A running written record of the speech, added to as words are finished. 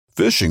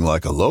Fishing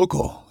like a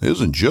local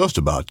isn't just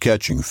about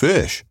catching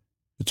fish.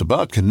 It's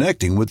about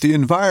connecting with the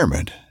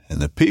environment and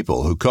the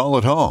people who call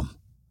it home.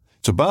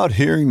 It's about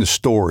hearing the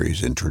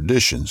stories and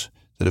traditions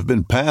that have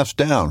been passed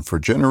down for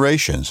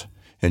generations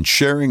and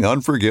sharing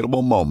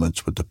unforgettable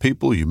moments with the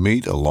people you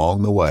meet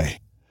along the way.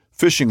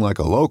 Fishing like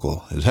a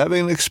local is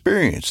having an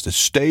experience that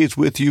stays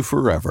with you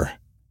forever.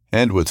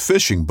 And with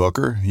Fishing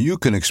Booker, you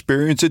can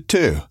experience it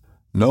too,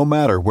 no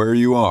matter where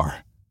you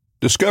are.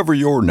 Discover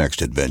your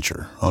next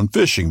adventure on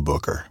Fishing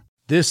Booker.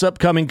 This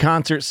upcoming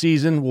concert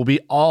season will be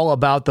all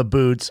about the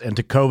boots, and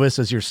Tecovas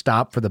is your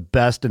stop for the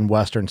best in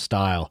Western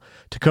style.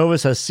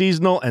 Tecovas has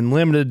seasonal and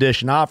limited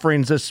edition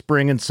offerings this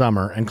spring and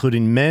summer,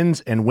 including men's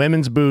and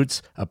women's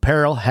boots,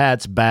 apparel,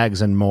 hats,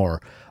 bags, and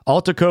more.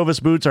 All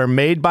Tecovas boots are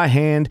made by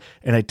hand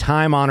in a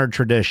time-honored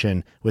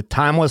tradition with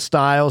timeless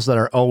styles that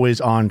are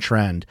always on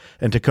trend.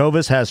 And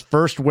Tecovas has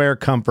first wear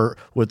comfort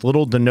with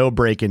little to no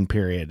break-in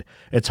period.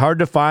 It's hard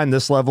to find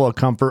this level of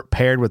comfort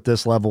paired with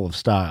this level of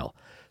style.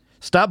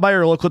 Stop by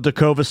your local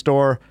Tecovas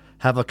store,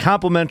 have a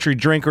complimentary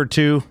drink or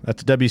two,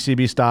 that's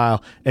WCB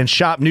style, and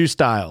shop new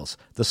styles.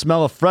 The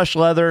smell of fresh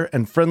leather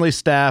and friendly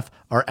staff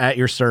are at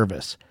your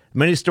service.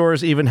 Many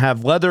stores even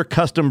have leather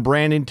custom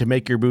branding to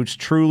make your boots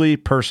truly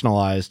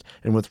personalized.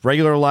 And with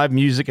regular live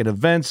music and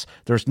events,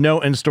 there's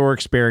no in-store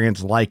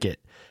experience like it.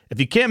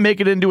 If you can't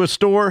make it into a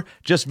store,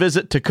 just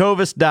visit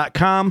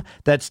tecovas.com.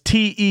 That's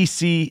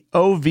TECOVAS.com.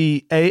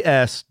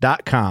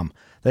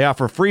 They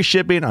offer free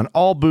shipping on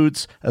all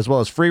boots, as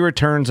well as free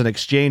returns and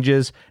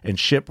exchanges, and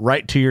ship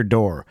right to your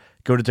door.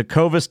 Go to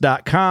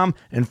tecovas.com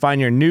and find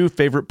your new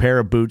favorite pair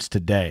of boots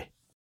today.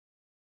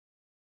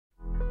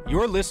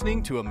 You're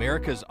listening to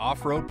America's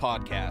Off-Road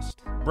Podcast.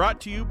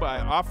 Brought to you by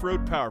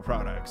Off-Road Power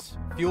Products.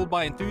 Fueled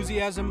by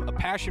enthusiasm, a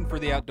passion for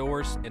the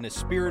outdoors, and a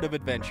spirit of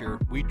adventure,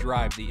 we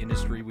drive the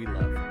industry we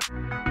love.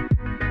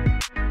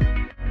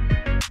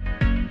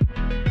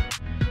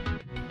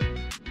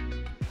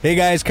 Hey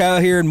guys,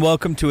 Kyle here, and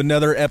welcome to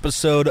another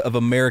episode of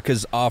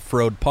America's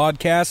Off-Road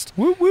Podcast.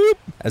 Whoop whoop.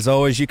 As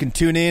always, you can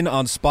tune in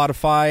on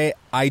Spotify,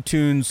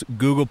 iTunes,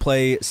 Google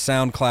Play,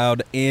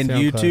 SoundCloud, and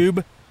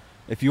YouTube.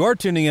 If you are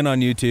tuning in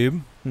on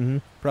YouTube,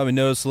 probably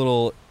notice a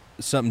little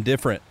something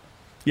different.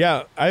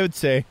 Yeah, I would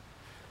say.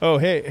 Oh,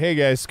 hey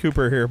guys,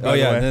 Cooper here. By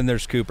the way. And then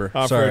there's Cooper.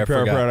 Off-Road Sorry, I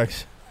Power forgot.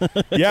 Products.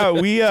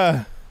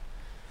 Yeah,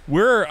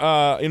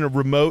 we're in a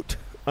remote,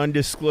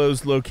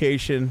 undisclosed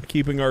location,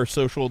 keeping our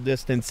social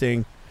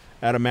distancing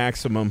at a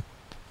maximum.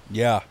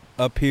 Yeah,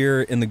 up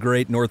here in the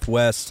great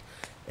Northwest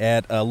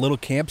at a little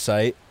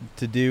campsite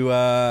to do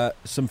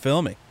some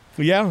filming.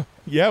 Yeah,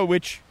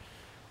 which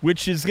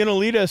is going to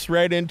lead us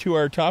right into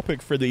our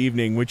topic for the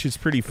evening, which is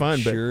pretty fun.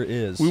 Sure but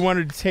is. We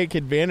wanted to take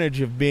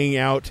advantage of being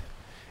out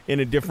in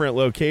a different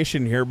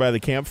location here by the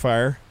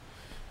campfire,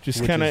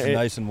 just kind of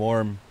nice and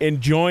warm,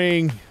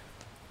 enjoying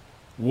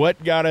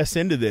what got us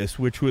into this,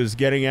 which was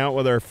getting out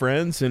with our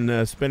friends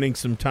and spending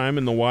some time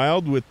in the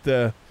wild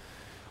with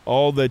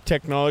all the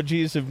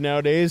technologies of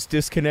nowadays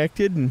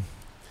disconnected and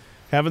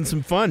having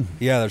some fun.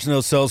 Yeah, there's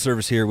no cell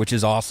service here, which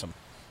is awesome.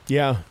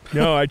 Yeah.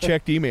 No, I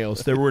checked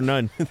emails. There were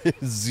none.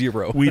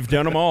 Zero. We've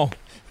done them all.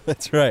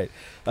 That's right.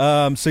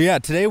 So, yeah,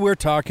 today we're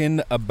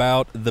talking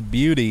about the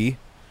beauty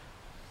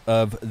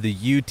of the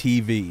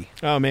UTV.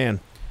 Oh,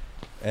 man.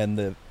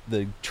 And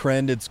the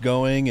trend it's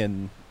going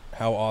and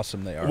how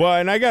awesome they are. Well,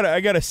 and I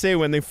gotta say,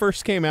 when they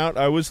first came out,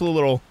 I was a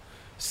little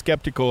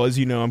skeptical. As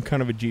you know, I'm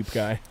kind of a Jeep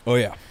guy. Oh,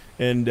 yeah.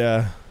 And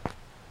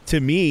to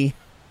me,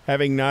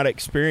 having not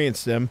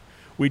experienced them,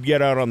 we'd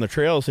get out on the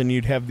trails and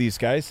you'd have these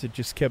guys that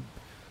just kept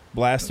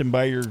blasting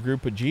by your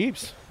group of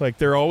Jeeps. Like,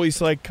 they're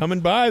always, like,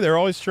 coming by. They're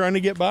always trying to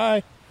get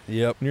by.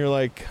 Yep. And you're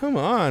like, come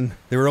on.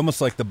 They were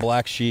almost like the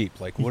black sheep.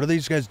 Like, what are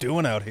these guys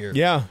doing out here?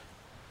 Yeah.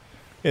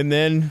 And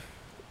then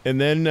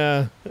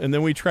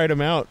we tried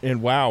them out,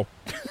 and wow.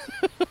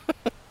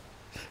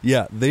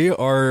 Yeah, they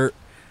are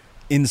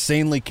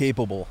insanely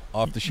capable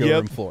off the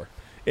showroom floor.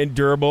 And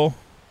durable.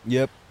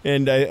 Yep.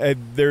 And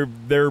they're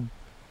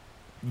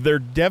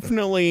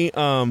definitely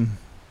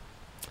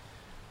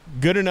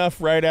good enough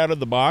right out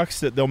of the box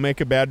that they'll make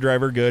a bad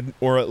driver good,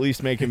 or at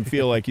least make him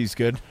feel like he's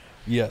good.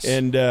 Yes.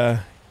 And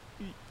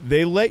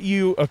they let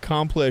you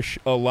accomplish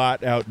a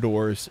lot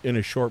outdoors in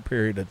a short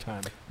period of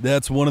time.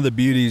 That's one of the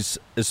beauties,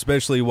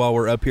 especially while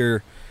we're up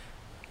here.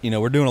 You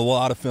know, we're doing a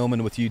lot of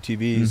filming with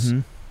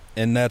UTVs,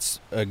 and that's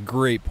a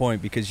great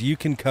point because you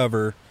can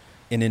cover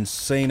an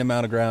insane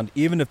amount of ground,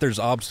 even if there's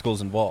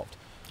obstacles involved.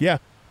 Yeah.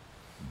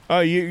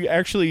 Oh,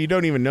 you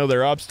don't even know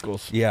their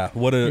obstacles. Yeah,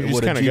 what a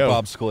Jeep go.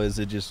 obstacle is.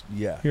 It just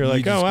You're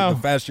like, oh wow. The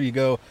faster you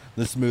go,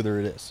 the smoother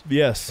it is.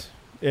 Yes,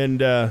 and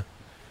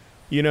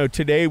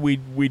today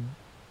we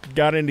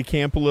got into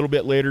camp a little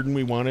bit later than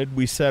we wanted.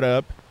 We set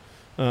up,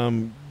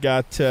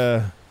 got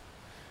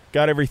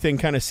everything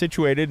kind of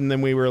situated, and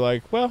then we were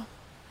like, well,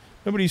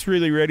 nobody's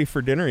really ready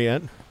for dinner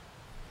yet.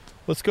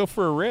 Let's go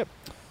for a rip.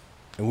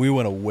 And we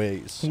went a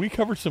ways. We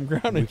covered some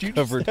ground, and you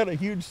just had a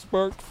huge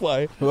spark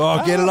fly.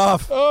 Oh, get it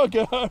off. Oh,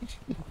 gosh.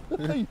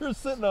 You're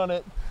sitting on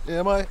it.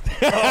 Am I?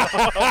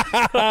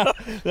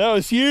 That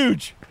was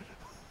huge.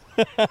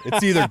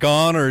 It's either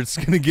gone or it's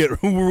going to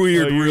get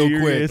weird real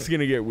quick. It's going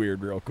to get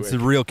weird real quick. It's a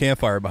real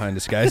campfire behind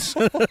us, guys.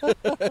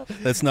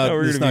 That's not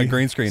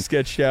green screen.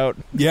 Sketched out.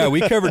 Yeah,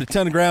 we covered a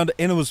ton of ground,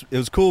 and it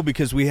was cool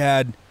because we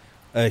had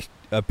a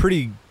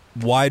pretty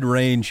wide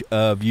range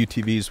of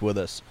UTVs with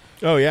us.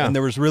 Oh, yeah. And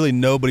there was really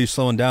nobody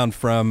slowing down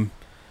from,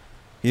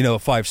 a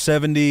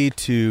 570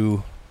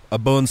 to a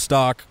bone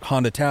stock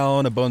Honda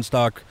Talon, a bone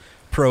stock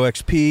Pro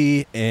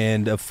XP,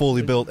 and a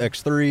fully built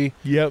X3.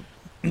 Yep.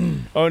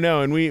 Oh,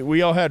 no, and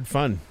we all had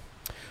fun.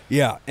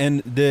 Yeah,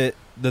 and the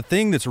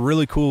thing that's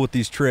really cool with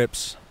these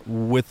trips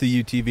with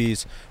the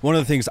UTVs, one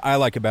of the things I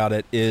like about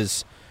it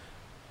is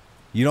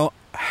I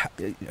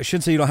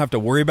shouldn't say you don't have to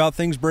worry about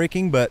things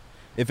breaking, but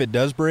if it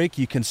does break,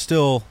 you can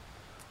still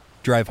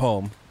drive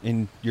home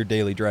in your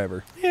daily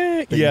driver.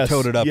 Yeah, yes, you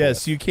towed it up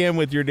yes, with. You can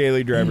with your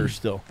daily driver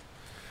still.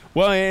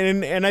 Well,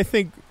 and I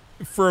think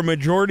for a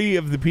majority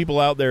of the people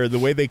out there, the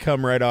way they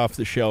come right off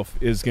the shelf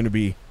is going to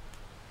be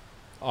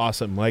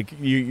awesome. Like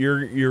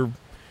you're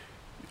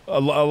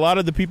a lot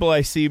of the people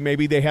I see,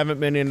 maybe they haven't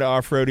been into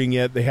off-roading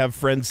yet. They have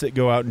friends that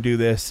go out and do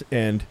this,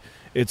 and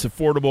it's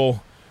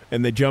affordable,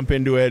 and they jump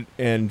into it,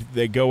 and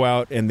they go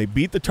out and they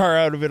beat the tar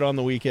out of it on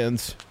the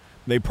weekends.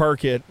 They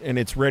park it, and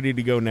it's ready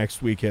to go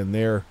next weekend.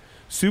 They're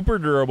super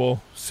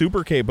durable,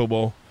 super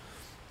capable,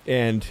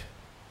 and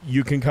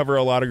you can cover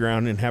a lot of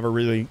ground and have a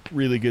really,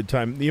 really good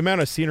time. The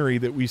amount of scenery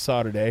that we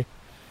saw today,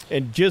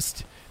 and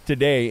just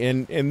today,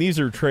 and these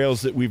are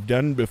trails that we've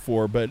done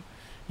before, but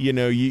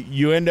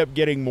you end up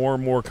getting more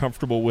and more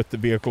comfortable with the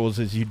vehicles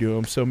as you do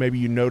them. So maybe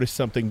you notice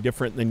something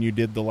different than you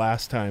did the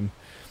last time,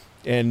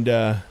 and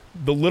the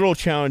little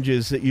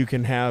challenges that you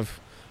can have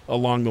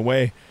along the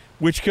way,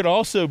 which could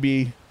also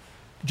be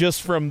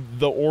just from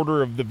the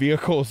order of the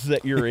vehicles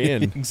that you're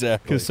in.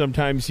 Exactly. Because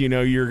sometimes,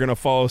 you're going to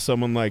follow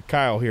someone like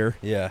Kyle here.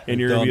 Yeah. And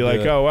you're going to be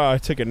like, oh, wow, I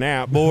took a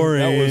nap. Boring.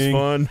 That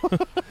was fun.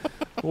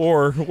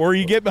 or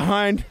you get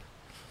behind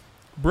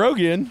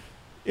Brogan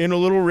in a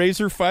little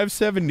Razor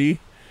 570,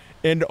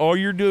 and all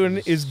you're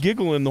doing is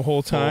giggling the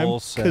whole time.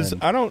 Because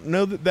I don't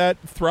know that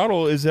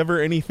throttle is ever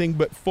anything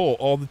but full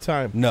all the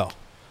time. No,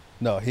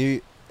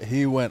 he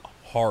went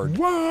hard.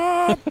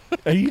 What?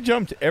 He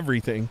jumped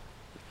everything.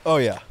 Oh,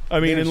 yeah.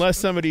 I mean, unless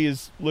somebody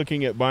is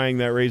looking at buying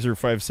that Razor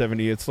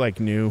 570, it's like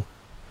new.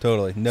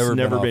 Totally. Never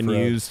been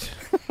used.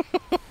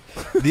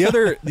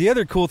 The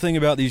other cool thing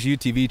about these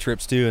UTV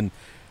trips, too, and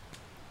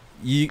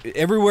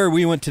everywhere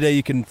we went today,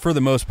 you can, for the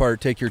most part,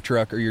 take your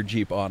truck or your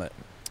Jeep on it.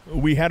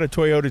 We had a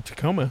Toyota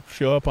Tacoma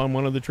show up on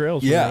one of the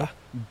trails. Yeah,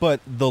 but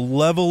the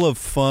level of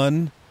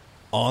fun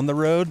on the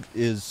road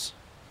is,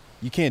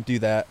 you can't do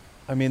that.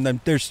 I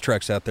mean, there's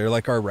trucks out there,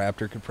 like our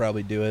Raptor could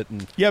probably do it.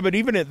 Yeah, but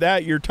even at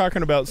that, you're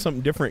talking about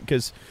something different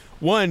because,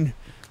 one,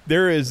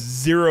 there is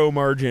zero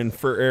margin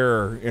for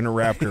error in a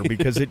Raptor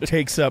because it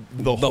takes up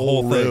the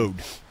whole road.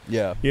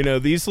 Yeah.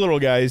 These little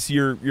guys,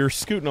 you're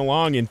scooting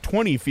along and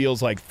 20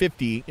 feels like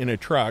 50 in a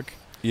truck.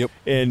 Yep.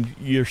 And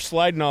you're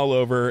sliding all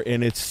over,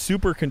 and it's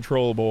super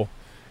controllable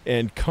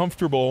and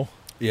comfortable.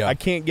 Yeah. I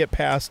can't get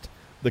past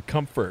the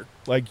comfort.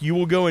 Like, you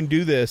will go and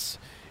do this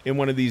in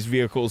one of these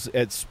vehicles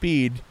at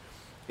speed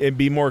and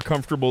be more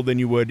comfortable than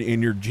you would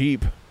in your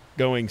Jeep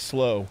going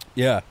slow.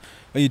 Yeah.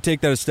 Well, you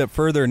take that a step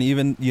further, and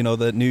even,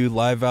 the new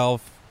live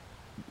valve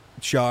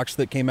shocks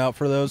that came out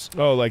for those.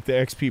 Oh, like the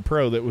XP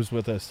Pro that was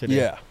with us today.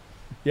 Yeah.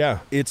 Yeah.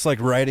 It's like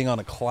riding on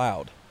a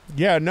cloud.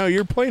 Yeah, no,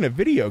 you're playing a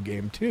video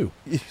game, too.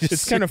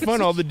 It's kind of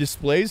fun, all the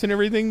displays and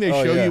everything. They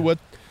show you what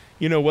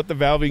the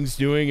valving's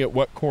doing at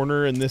what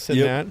corner and this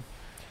and that.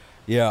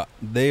 Yeah,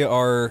 they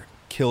are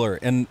killer.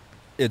 And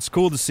it's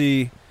cool to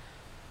see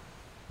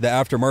the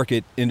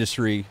aftermarket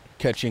industry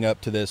catching up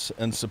to this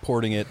and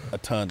supporting it a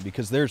ton,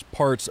 because there's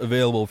parts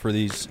available for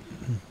these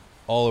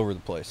all over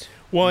the place.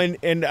 Well,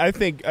 and I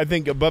think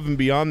above and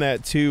beyond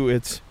that too,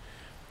 it's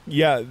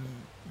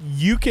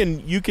you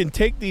can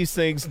take these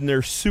things and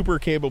they're super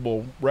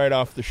capable right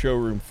off the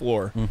showroom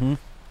floor. Mm-hmm.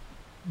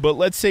 But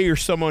let's say you're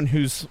someone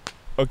who's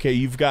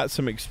you've got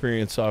some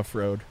experience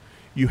off-road.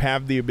 You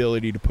have the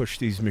ability to push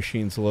these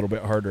machines a little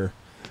bit harder.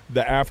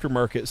 The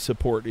aftermarket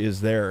support is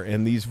there,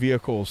 and these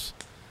vehicles,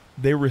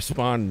 they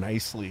respond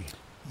nicely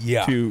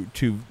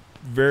to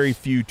very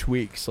few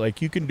tweaks.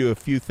 Like, you can do a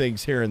few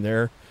things here and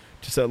there,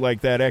 just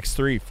like that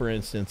X3, for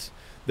instance.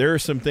 There are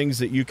some things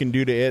that you can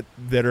do to it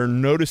that are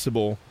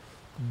noticeable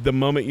the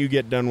moment you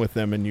get done with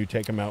them and you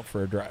take them out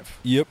for a drive.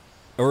 Yep.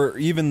 Or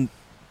even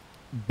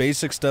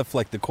basic stuff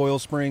like the coil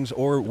springs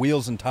or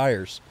wheels and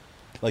tires.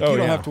 Like, you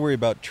don't have to worry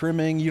about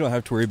trimming. You don't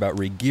have to worry about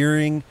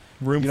re-gearing.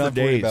 You don't have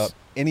to worry about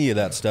any of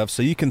that stuff.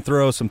 So you can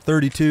throw some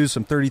 32s,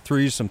 some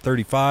 33s, some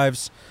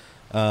 35s.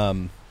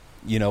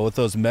 With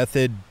those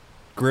Method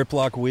grip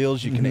lock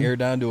wheels, you can air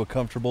down to a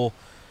comfortable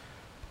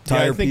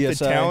tire I think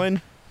PSI. the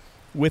Talon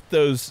with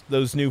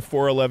those new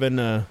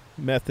 411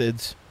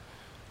 Methods,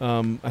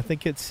 I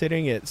think it's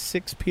sitting at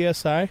 6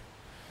 PSI,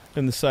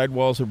 and the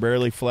sidewalls are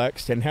barely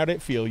flexed. And how'd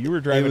it feel? You were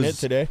driving it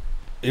today.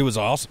 It was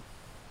awesome.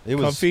 It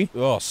was comfy.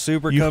 Oh,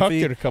 super you comfy.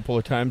 You hucked it a couple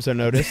of times, I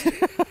noticed.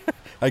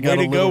 I got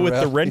Way to go with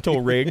the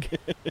rental rig.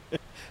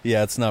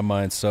 Yeah, it's not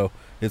mine, so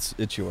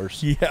It's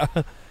yours. Yeah,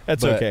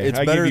 that's But okay. it's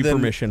I better give you than-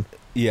 permission.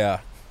 Yeah,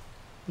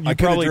 You I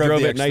coulda probably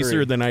drove the it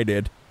nicer X3. than I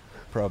did.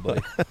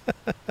 probably.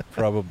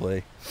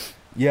 Probably.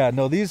 Yeah,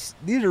 no, these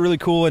are really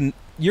cool, and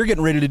you're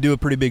getting ready to do a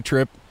pretty big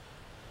trip.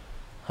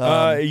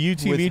 A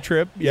UTV with-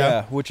 trip.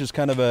 Yeah. which is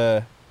kind of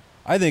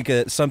I think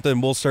it's something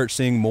we'll start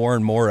seeing more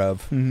and more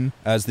of Mm-hmm.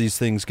 as these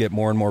things get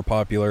more and more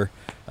popular.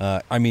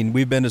 I mean,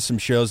 we've been to some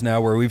shows now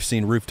where we've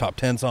seen rooftop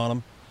tents on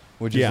them,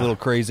 which is Yeah. a little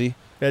crazy.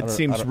 That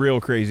seems real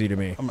crazy to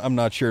me. I'm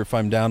not sure if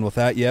I'm down with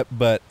that yet,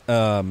 but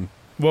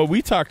Well,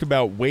 we talked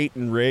about weight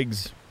and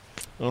rigs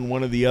on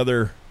one of the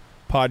other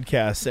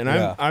podcasts, and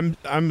Yeah.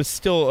 I'm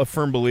still a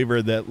firm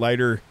believer that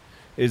lighter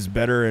is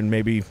better, and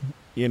maybe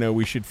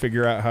we should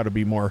figure out how to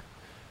be more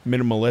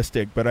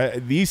minimalistic.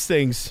 But these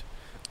things,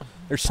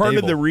 they're part of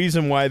stable. the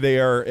reason why they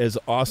are as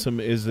awesome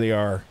as they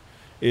are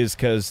is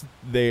because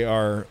they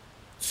are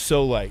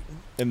so light,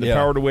 and the Yeah.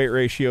 power to weight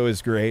ratio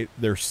is great.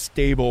 They're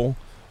stable,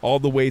 all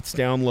the weight's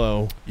down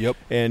low. Yep.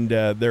 And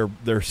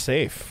they're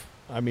safe.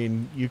 I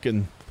mean, you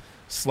can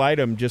slide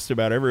them just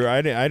about everywhere.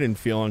 I didn't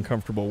feel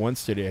uncomfortable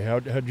once today.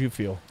 How'd you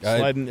feel?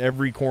 Sliding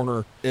every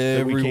corner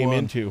that we came Everyone.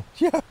 into.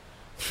 Yeah.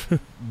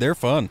 They're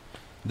fun.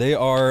 They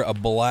are a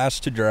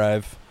blast to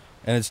drive,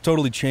 and it's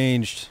totally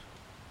changed.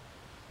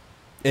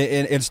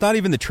 And it's not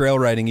even the trail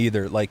riding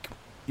either. Like,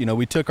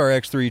 we took our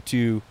X3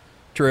 to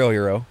Trail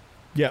Hero.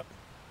 Yep.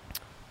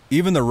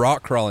 Even the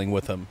rock crawling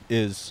with them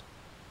is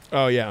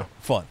Oh yeah.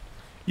 fun.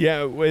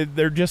 Yeah,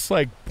 they're just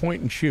like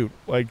point and shoot.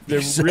 Like they're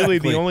really Exactly.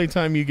 the only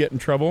time you get in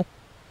trouble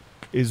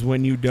is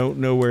when you don't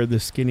know where the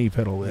skinny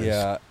pedal is.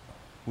 Yeah.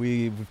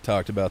 We've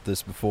talked about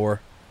this before.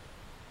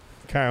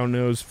 Kyle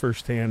knows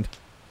firsthand.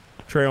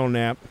 Trail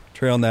nap.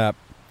 Trail nap.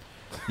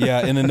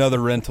 Yeah, in another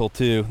rental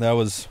too. That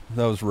was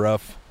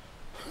rough.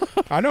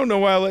 I don't know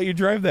why I let you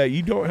drive that.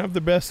 You don't have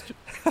the best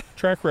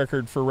track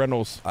record for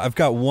rentals. I've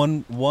got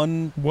one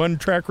One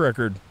track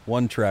record,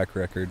 track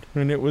record.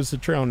 and it was the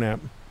trail nap.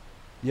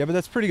 Yeah, but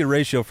that's a pretty good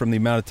ratio from the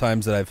amount of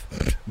times that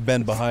I've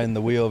been behind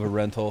the wheel of a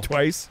rental.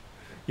 Twice?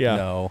 Yeah.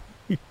 No.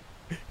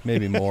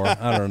 Maybe more.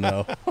 I don't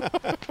know.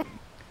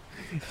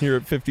 You're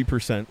at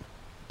 50%.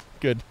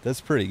 Good.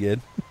 That's pretty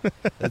good.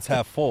 That's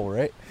half full,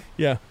 right?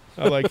 Yeah,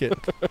 I like it.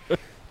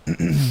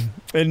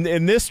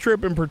 and this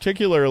trip in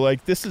particular,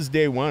 like this is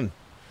day one.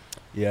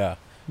 Yeah.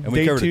 And we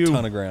Day covered two. a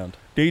ton of ground.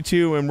 Day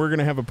two, and we're going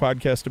to have a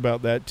podcast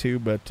about that too.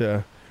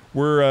 But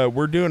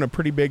we're doing a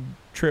pretty big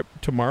trip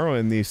tomorrow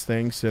in these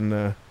things,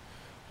 and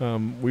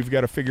we've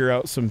got to figure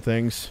out some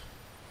things.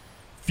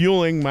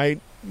 Fueling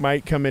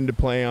might come into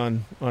play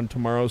on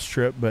tomorrow's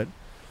trip, but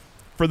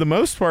for the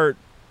most part,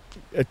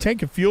 a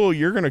tank of fuel,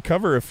 you're going to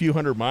cover a few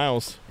hundred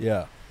miles,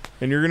 Yeah.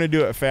 and you're going to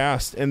do it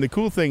fast. And the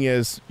cool thing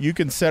is you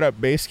can set up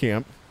base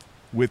camp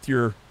with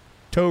your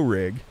tow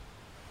rig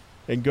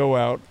and go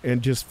out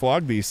and just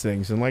flog these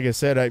things. And like I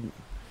said,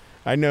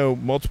 I know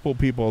multiple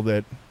people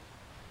that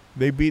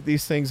they beat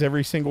these things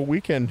every single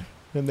weekend,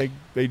 and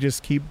they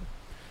just keep,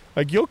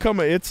 like, you'll come,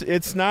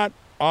 it's not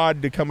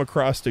odd to come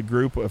across a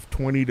group of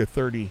 20 to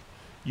 30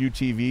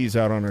 UTVs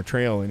out on a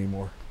trail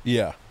anymore.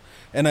 Yeah.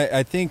 And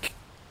I think,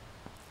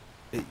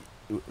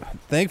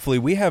 thankfully,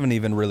 we haven't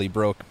even really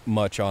broke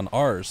much on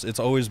ours. It's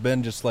always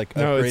been just like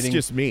No, upgrading it's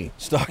just me.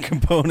 stock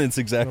components,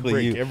 I exactly.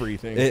 break You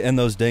everything. and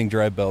those dang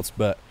drive belts.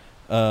 But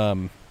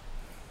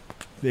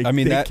They, I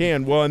mean, they that-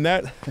 can. Well, and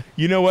that,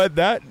 you know what,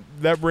 that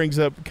brings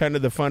up kind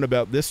of the fun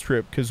about this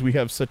trip, because we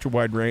have such a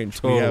wide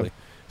range. We have Totally.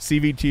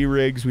 CVT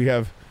rigs, we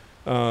have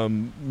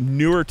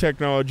newer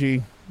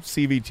technology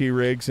CVT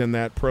rigs, and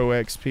that Pro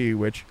XP,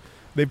 which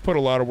they put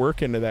a lot of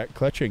work into that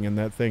clutching, and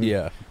that thing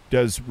yeah.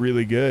 does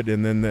really good.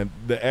 And then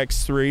the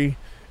X3,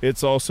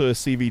 it's also a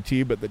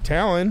CVT, but the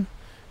Talon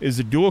is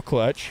a dual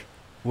clutch,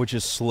 Which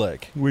is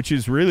slick. which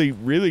is really,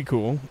 really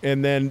cool.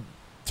 And then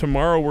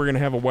tomorrow we're going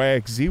to have a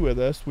YXZ with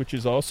us, which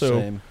is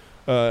also Same.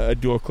 a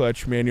dual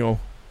clutch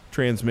manual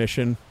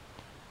transmission,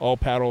 all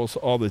paddles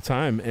all the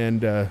time.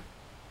 And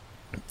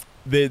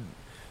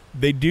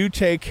they do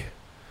take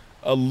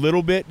a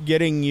little bit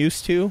getting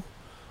used to,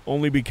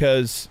 only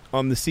because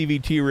on the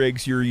CVT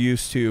rigs you're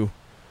used to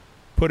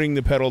putting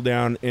the pedal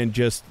down and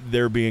just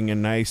there being a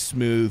nice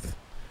smooth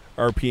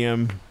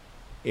RPM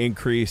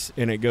increase,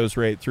 and it goes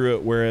right through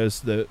it,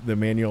 whereas the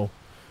manual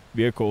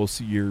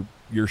vehicles, you're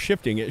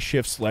shifting, it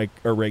shifts like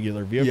a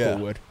regular vehicle Yeah.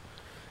 would.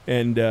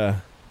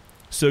 And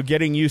so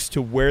getting used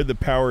to where the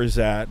power is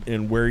at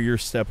and where you're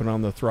stepping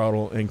on the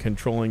throttle and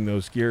controlling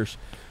those gears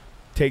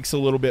takes a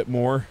little bit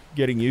more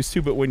getting used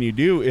to, but when you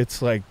do,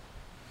 it's like,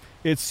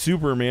 it's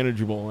super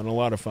manageable and a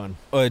lot of fun.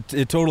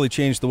 It totally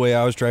changed the way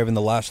I was driving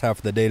the last half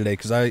of the day today,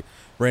 because I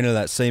ran into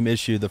that same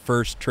issue the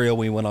first trail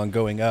we went on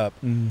going up.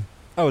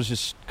 I was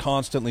just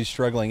constantly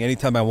struggling.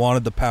 Anytime I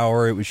wanted the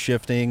power, it was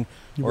shifting,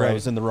 or I Right.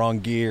 was in the wrong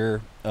gear.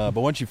 But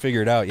once you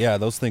figure it out, yeah,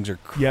 those things are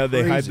crazy. Yeah,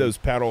 they hide those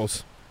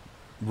paddles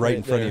right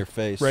in front there. of your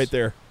face. right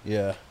there.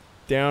 Yeah.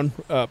 Down,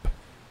 up.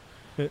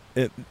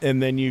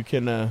 And then you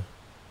can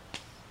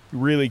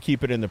really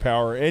keep it in the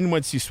power. And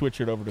once you switch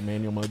it over to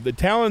manual mode. The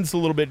Talon's a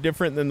little bit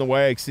different than the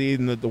YXE,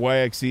 and the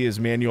YXE is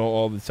manual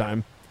all the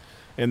time.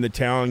 and the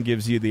Talon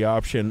gives you the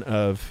option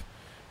of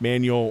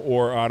manual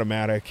or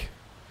automatic,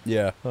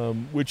 Yeah.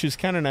 which is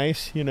kind of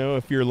nice,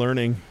 if you're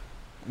learning.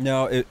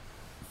 Now,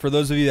 for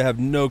those of you that have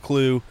no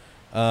clue,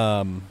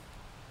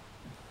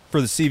 for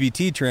the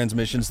CVT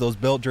transmissions, those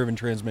belt-driven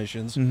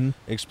transmissions,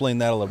 explain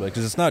that a little bit,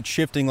 because it's not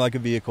shifting like a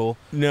vehicle.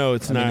 No,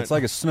 it's not. It's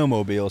like a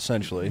snowmobile,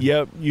 essentially.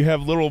 Yep, you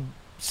have little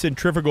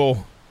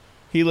centrifugal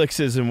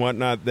helixes and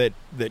whatnot that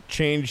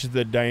change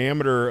the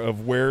diameter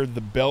of where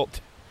the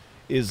belt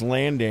is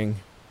landing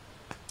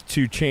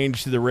to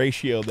change the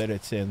ratio that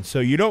it's in. So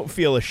you don't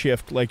feel a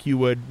shift like you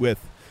would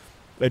with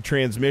a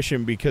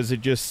transmission, because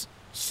it just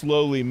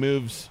slowly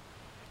moves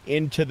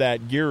into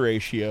that gear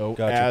ratio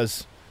Gotcha.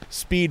 as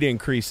speed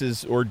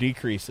increases or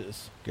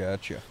decreases.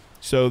 Gotcha.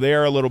 So they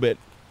are a little bit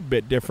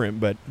different,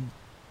 but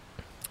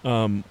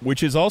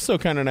which is also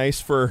kind of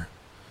nice for,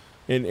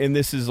 and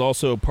this is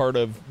also part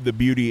of the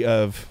beauty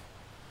of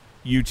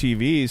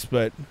UTVs,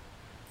 but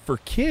for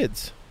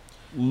kids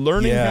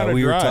learning how to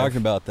we drive. were talking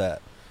about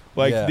that.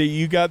 Like Yeah.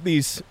 you got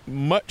these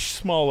much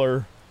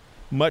smaller,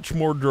 much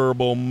more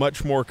durable,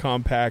 much more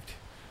compact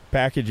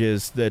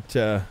packages that,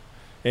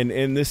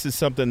 and this is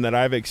something that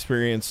I've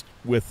experienced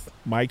with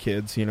my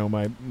kids.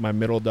 My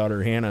middle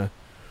daughter Hannah.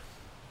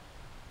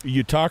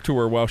 You talk to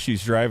her while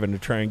she's driving to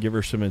try and give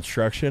her some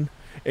instruction,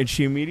 and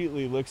she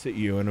immediately looks at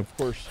you, and of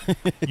course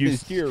you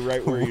steer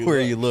right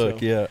where you look.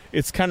 So yeah.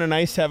 It's kind of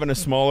nice having a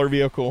smaller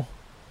vehicle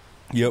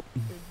Yep.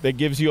 that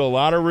gives you a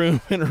lot of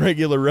room in a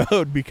regular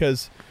road,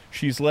 because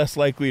she's less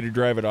likely to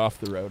drive it off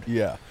the road.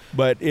 Yeah.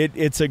 But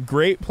it's a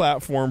great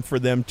platform for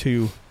them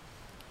to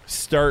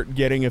start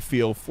getting a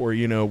feel for,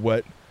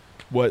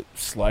 what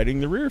sliding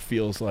the rear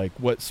feels like,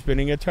 what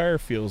spinning a tire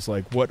feels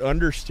like, what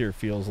understeer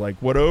feels like,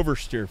 what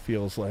oversteer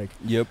feels like.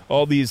 Yep.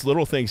 All these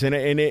little things. And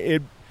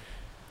it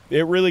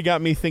really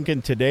got me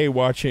thinking today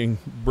watching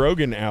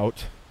Brogan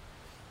out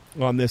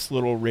on this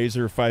little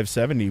Razor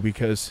 570,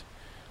 because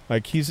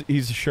like he's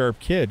a sharp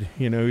kid,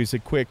 he's a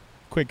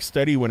quick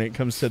study when it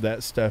comes to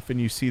that stuff, and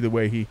you see the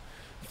way he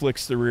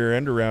flicks the rear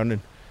end around.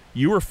 And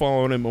you were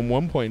following him at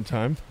one point in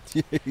time.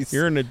 Jeez.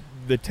 You're in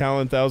the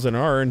Talon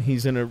 1000R, and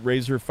he's in a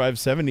Razor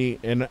 570,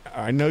 and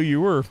I know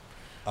you were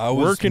I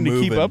was working to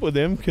keep moving. up with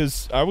him,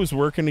 because I was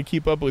working to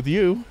keep up with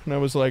you, and I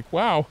was like,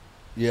 wow.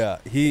 Yeah,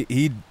 he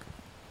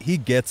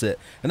gets it,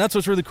 and that's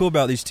what's really cool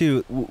about these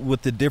two,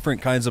 with the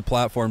different kinds of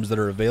platforms that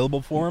are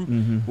available for him.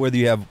 Mm-hmm. Whether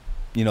you have,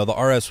 the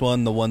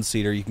RS1, the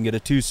 1-seater, you can get a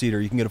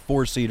 2-seater, you can get a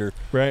 4-seater,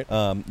 Right.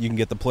 you can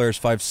get the Polaris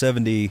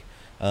 570,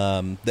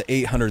 the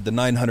 800, the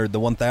 900, the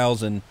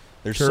 1000.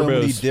 There's so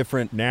many Turbos,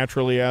 different.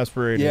 naturally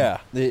aspirated. Yeah,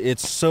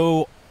 it's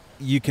so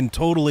you can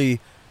totally,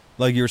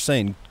 like you were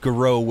saying,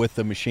 grow with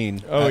the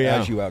machine.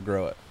 As you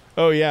outgrow it.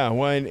 Oh yeah,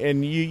 well,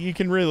 and you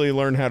can really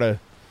learn how to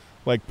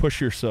like push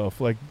yourself.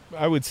 Like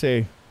I would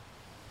say,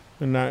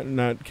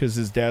 not because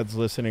his dad's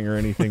listening or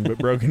anything, but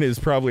Brogan is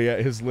probably at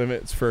his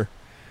limits for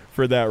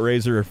that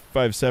Razor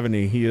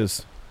 570. He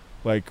is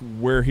like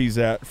where he's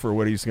at for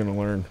what he's going to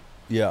learn.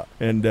 Yeah,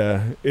 And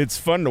it's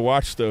fun to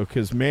watch though,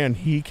 because man,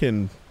 he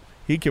can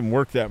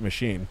work that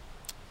machine.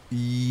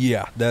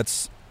 yeah,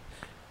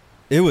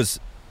 it was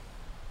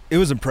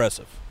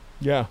impressive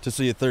Yeah, to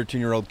see a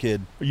 13-year-old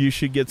kid you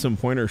should get some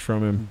pointers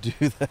from him.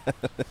 do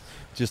that.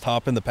 Just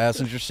hop in the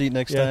passenger seat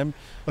next Yeah. time.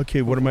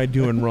 Okay, what am I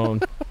doing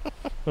wrong?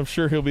 I'm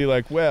sure he'll be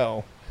like,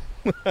 well,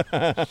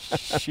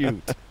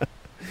 Shoot.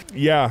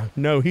 yeah,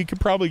 no, he could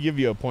probably give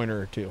you a pointer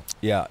or two.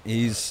 Yeah,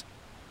 he's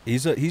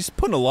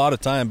putting a lot of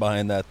time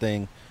behind that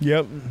thing.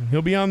 Yep,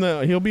 he'll be on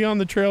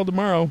the trail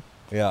tomorrow.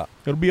 Yeah,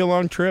 It'll be a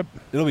long trip.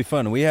 it'll be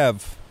fun. We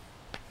have,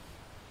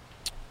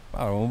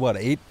 I don't know, what,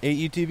 eight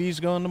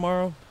UTVs going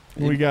tomorrow?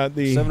 We got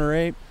the 7 or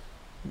 8.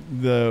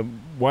 the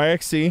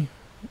YXC,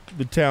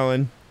 the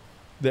Talon,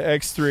 the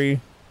X3,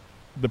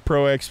 the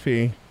Pro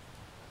XP,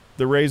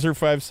 the Razor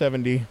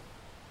 570,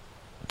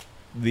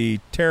 the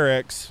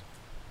Terex,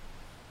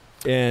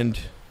 and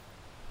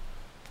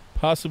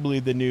possibly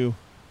the new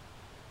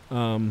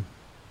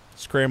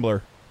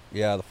Scrambler.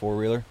 Yeah, the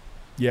 4-wheeler.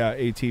 Yeah,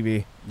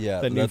 ATV. Yeah,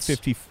 That new that's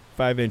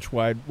 55-inch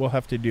wide. We'll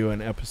have to do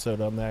an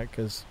episode on that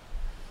because,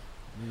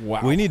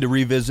 wow. We need to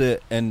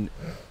revisit and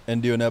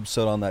do an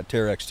episode on that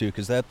Terex too,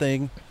 because that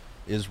thing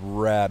is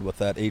rad with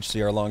that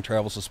HCR long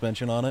travel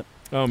suspension on it.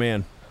 Oh,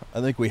 man. I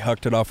think we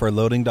hucked it off our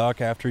loading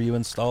dock after you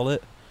installed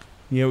it.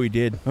 Yeah, we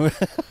did.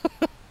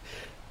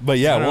 But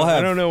yeah,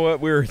 I don't know what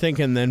we were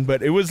thinking then,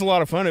 but it was a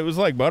lot of fun. It was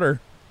like butter.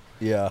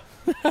 Yeah,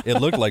 it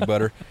looked like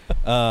butter.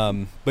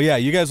 But yeah,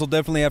 you guys will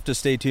definitely have to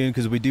stay tuned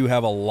because we do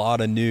have a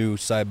lot of new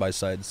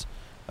side-by-sides.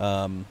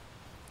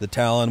 The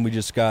Talon we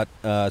just got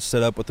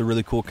set up with a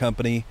really cool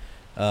company,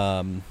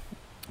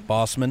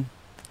 Bossman.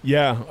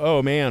 Yeah.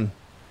 Oh, man.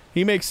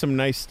 He makes some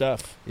nice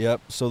stuff.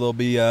 Yep, so there'll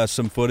be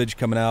some footage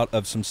coming out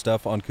of some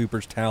stuff on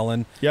Cooper's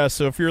Talon. Yeah,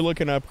 so if you're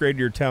looking to upgrade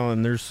your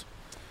Talon,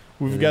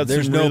 we've got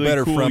There's some no really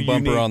better cool, front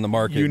bumper unique, on the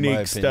market, in my unique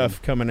opinion.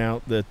 stuff coming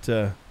out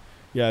that,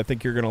 yeah, I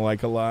think you're going to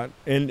like a lot.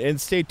 And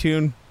stay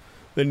tuned.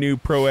 The new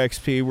Pro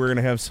XP, we're going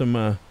to have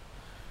some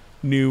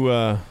new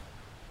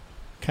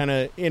kind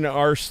of in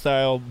our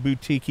style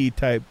boutique-y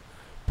type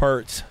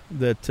parts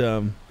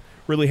that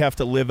really have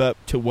to live up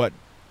to what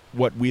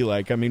we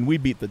like. I mean, we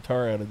beat the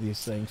tar out of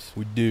these things.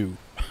 We do.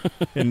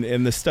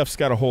 and the stuff's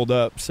got to hold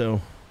up,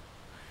 so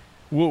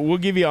we'll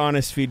give you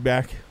honest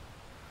feedback.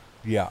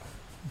 Yeah.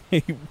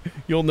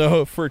 You'll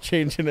know if we're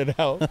changing it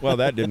out. Well,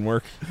 that didn't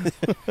work.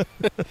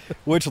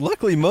 Which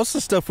luckily most of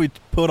the stuff we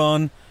put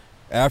on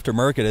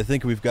aftermarket, I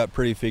think we've got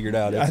pretty figured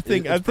out. I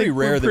think pretty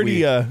rare we're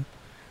pretty that we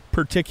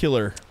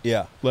particular.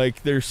 Yeah.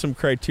 Like there's some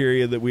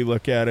criteria that we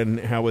look at and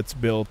how it's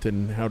built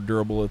and how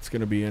durable it's going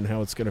to be and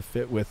how it's going to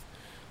fit with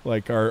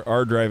like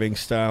our driving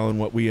style and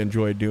what we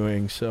enjoy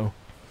doing. So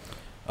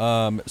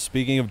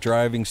speaking of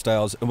driving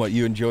styles and what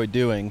you enjoy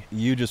doing,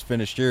 you just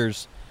finished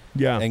yours.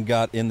 Yeah. And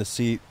got in the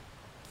seat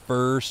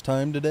first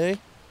time today?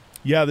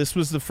 Yeah, this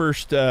was the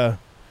first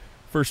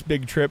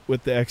big trip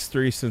with the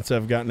X3 since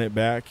I've gotten it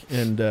back,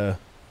 and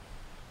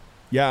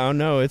yeah, I don't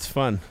know, it's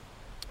fun.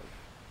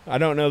 I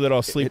don't know that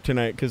I'll sleep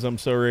tonight because I'm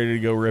so ready to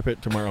go rip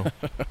it tomorrow.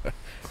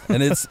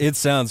 And it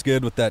sounds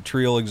good with that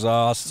Triol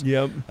exhaust.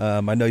 Yep.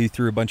 I know you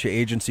threw a bunch of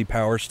agency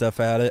power stuff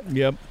at it.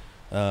 Yep.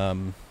 But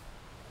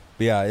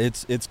yeah,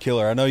 it's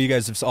killer. I know you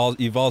guys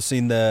you've all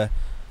seen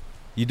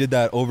you did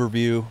that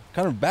overview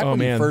kind of back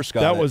when you first got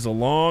it. That was a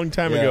long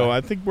time ago.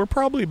 I think we're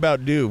probably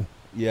about due.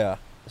 Yeah.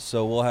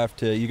 So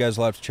you guys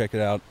will have to check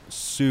it out.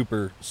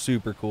 Super,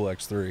 super cool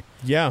X3.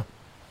 Yeah.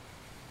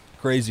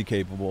 Crazy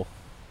capable.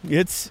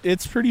 It's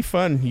pretty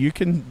fun. You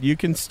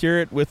can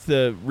steer it with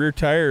the rear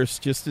tires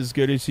just as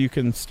good as you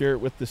can steer it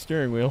with the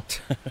steering wheel.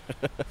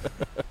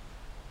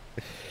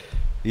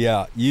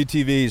 Yeah,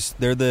 UTVs,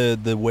 they're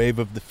the wave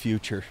of the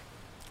future.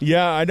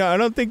 Yeah, I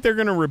don't think they're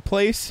going to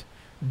replace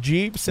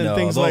Jeeps and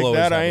things like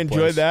that. I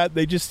enjoy that.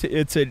 They just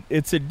it's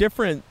a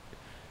different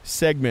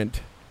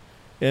segment,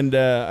 and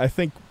I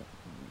think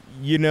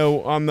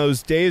on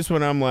those days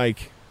when I'm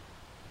like,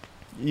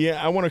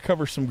 yeah, I want to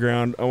cover some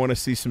ground, I want to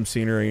see some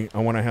scenery, I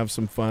want to have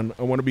some fun,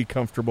 I want to be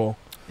comfortable.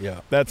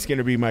 Yeah, that's going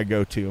to be my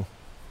go-to.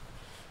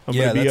 I'm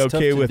going to be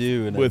okay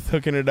with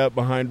hooking it up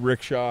behind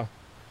rickshaw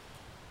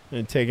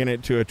and taking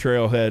it to a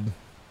trailhead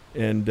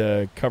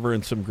and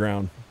covering some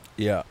ground.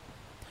 Yeah.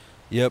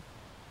 Yep.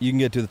 You can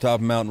get to the top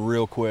of the mountain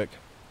real quick,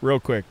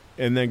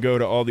 and then go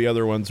to all the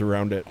other ones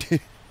around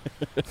it.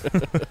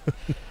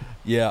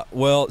 Yeah.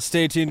 Well,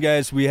 stay tuned,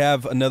 guys. We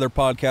have another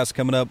podcast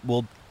coming up.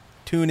 We'll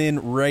tune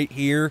in right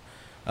here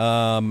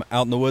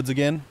out in the woods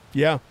again.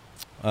 Yeah.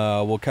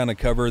 We'll kind of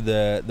cover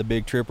the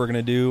big trip we're going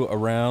to do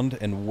around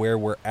and where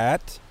we're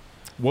at.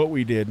 What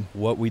we did.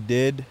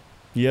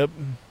 Yep.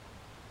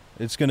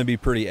 It's going to be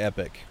pretty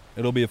epic.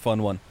 It'll be a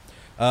fun one.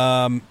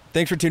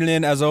 Thanks for tuning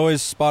in. As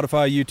always,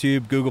 Spotify,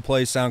 YouTube, Google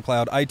Play,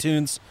 SoundCloud,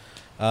 iTunes.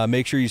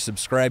 Make sure you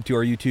subscribe to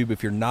our YouTube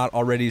if you're not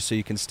already so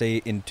you can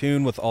stay in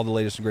tune with all the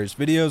latest and greatest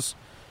videos.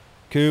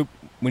 Coop,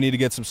 we need to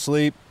get some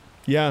sleep.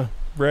 Yeah,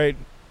 right.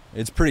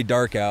 It's pretty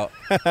dark out.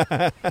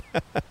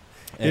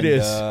 It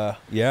is.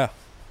 Yeah.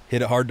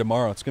 Hit it hard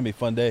tomorrow. It's going to be a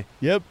fun day.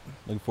 Yep.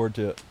 Looking forward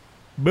to it.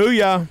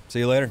 Booyah. See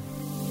you later.